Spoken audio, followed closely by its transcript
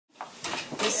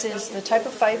This is the type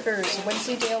of fiber is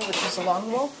Wensleydale, which is a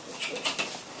long wool.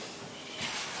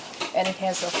 And it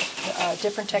has a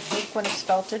different technique when it's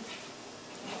felted.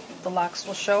 The locks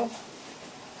will show.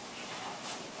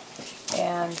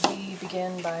 And we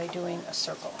begin by doing a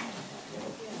circle.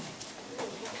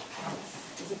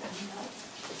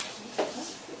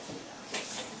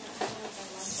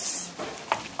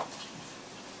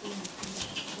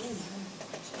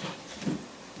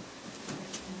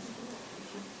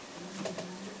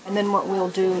 And then what we'll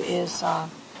do is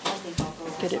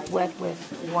get it wet with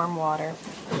warm water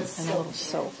and a little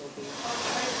soap.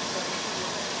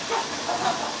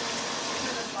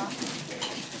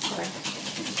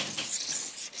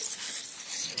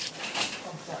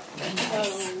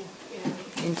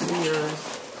 Into your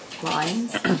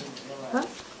lines.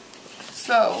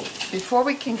 So, before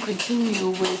we can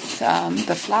continue with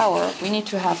the flower, we need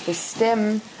to have the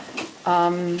stem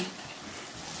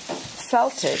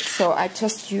felted. So I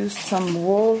just used some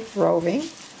wool roving.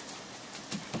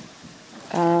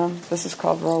 This is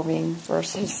called roving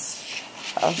versus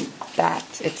that.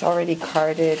 It's already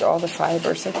carded. All the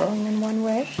fibers are going in one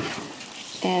way.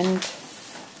 And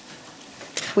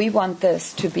we want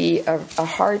this to be a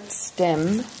hard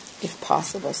stem if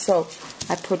possible. So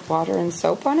I put water and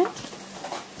soap on it.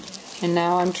 And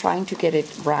now I'm trying to get it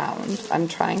round. I'm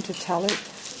trying to tell it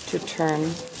to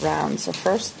turn round. So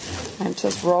first I'm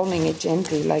just rolling it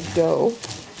gently like dough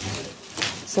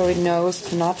so it knows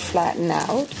to not flatten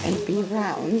out and be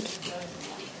round.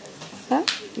 Huh?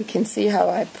 You can see how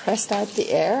I pressed out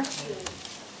the air.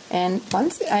 And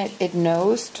once it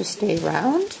knows to stay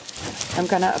round, I'm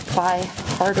going to apply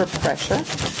harder pressure.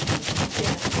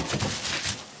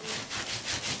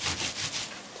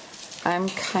 I'm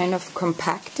kind of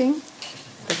compacting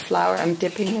the flour. I'm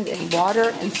dipping it in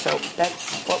water and soap. That's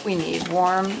what we need.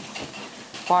 Warm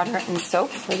water and soap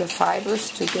for the fibers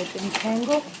to get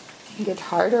entangled and get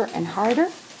harder and harder.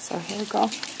 So here we go.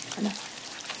 I'm going to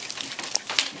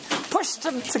push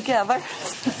them together.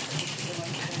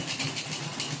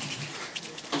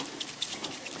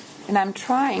 And I'm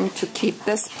trying to keep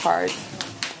this part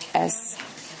as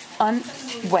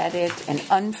unwetted and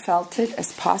unfelted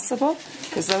as possible,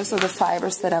 because those are the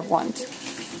fibers that I want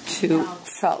to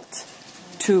felt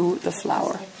to the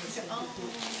flower.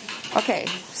 Okay,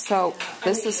 so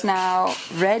this is now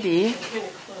ready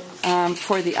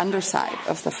for the underside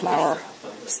of the flower.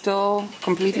 Still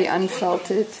completely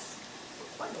unfelted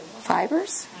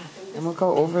fibers. And we'll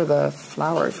go over the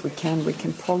flower if we can. We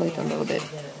can pull it a little bit.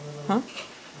 Huh?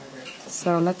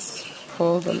 So let's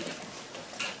pull the...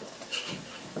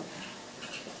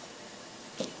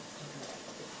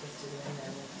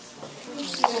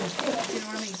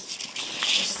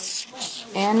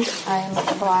 And I'm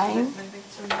trying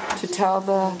to tell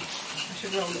the...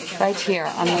 right here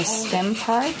on the stem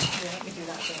part,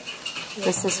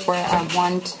 this is where I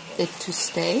want it to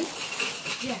stay.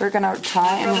 We're going to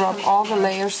try and rub all the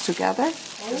layers together.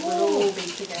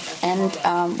 And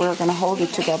we're going to hold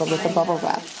it together with a bubble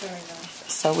wrap.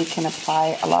 So we can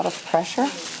apply a lot of pressure.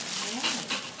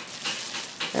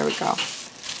 There we go.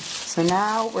 So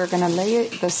now we're going to lay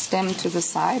the stem to the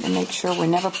side and make sure we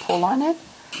never pull on it.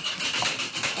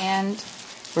 And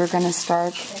we're going to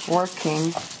start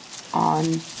working on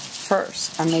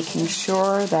first. I'm making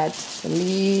sure that the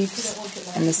leaves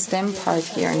and the stem part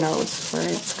here knows where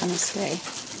it's going to stay.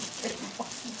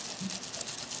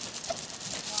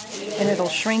 And it'll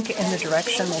shrink in the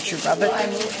direction that you rub it.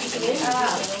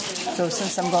 So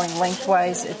since I'm going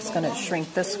lengthwise, it's going to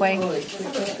shrink this way.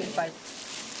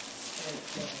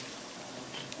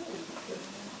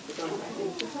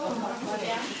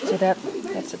 So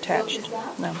that's attached.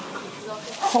 No.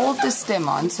 Hold the stem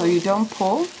on so you don't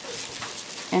pull,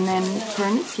 and then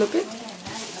turn it, flip it.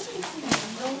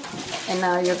 And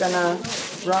now you're going to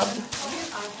rub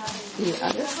the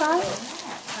other side.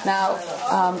 Now,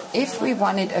 if we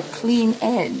wanted a clean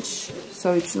edge,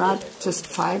 so it's not just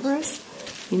fibrous,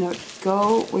 you know,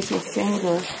 go with your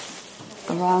finger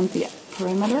around the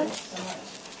perimeter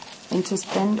and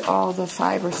just bend all the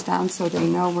fibers down so they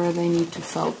know where they need to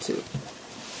felt to.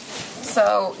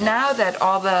 So now that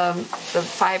all the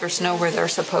fibers know where they're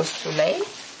supposed to lay,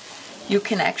 you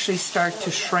can actually start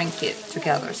to shrink it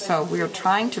together. So we're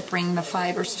trying to bring the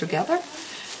fibers together.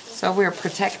 So we're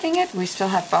protecting it. We still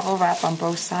have bubble wrap on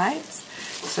both sides.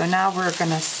 So now we're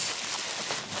going to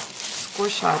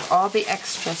squish out all the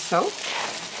extra soap,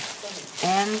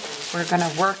 and we're going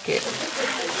to work it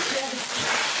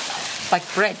like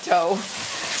bread dough,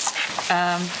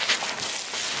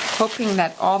 hoping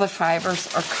that all the fibers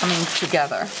are coming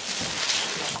together.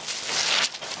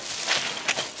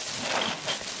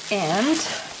 And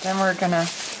then we're going to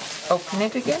open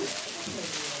it again.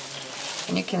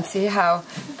 And you can see how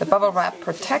the bubble wrap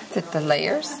protected the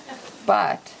layers,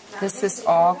 but this is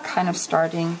all kind of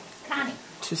starting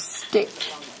to stick.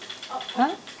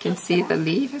 Huh? You can see the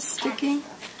leaf is sticking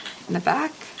in the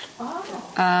back.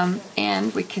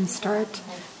 And we can start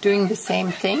doing the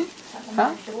same thing,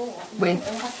 huh?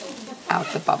 Without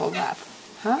the bubble wrap.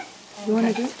 Huh? You want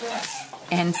to do it?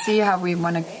 And see how we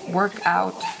want to work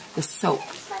out the soap.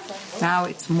 Now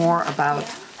it's more about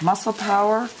muscle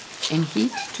power and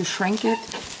heat to shrink it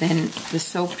than the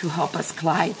soap to help us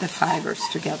glide the fibers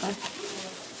together.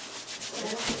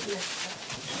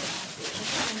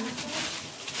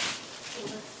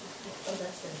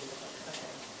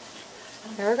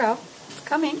 There we go. It's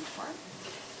coming.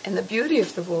 And the beauty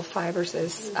of the wool fibers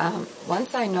is,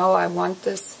 once I know I want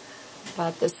this,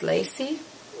 about this lacy,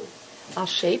 I'll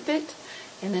shape it,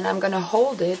 and then I'm going to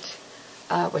hold it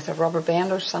with a rubber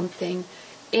band or something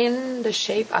in the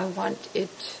shape I want it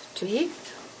to be.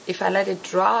 If I let it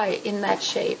dry in that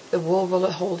shape, the wool will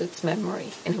hold its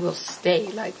memory, and it will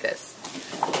stay like this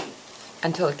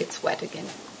until it gets wet again.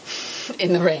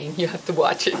 In the rain, you have to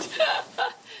watch it.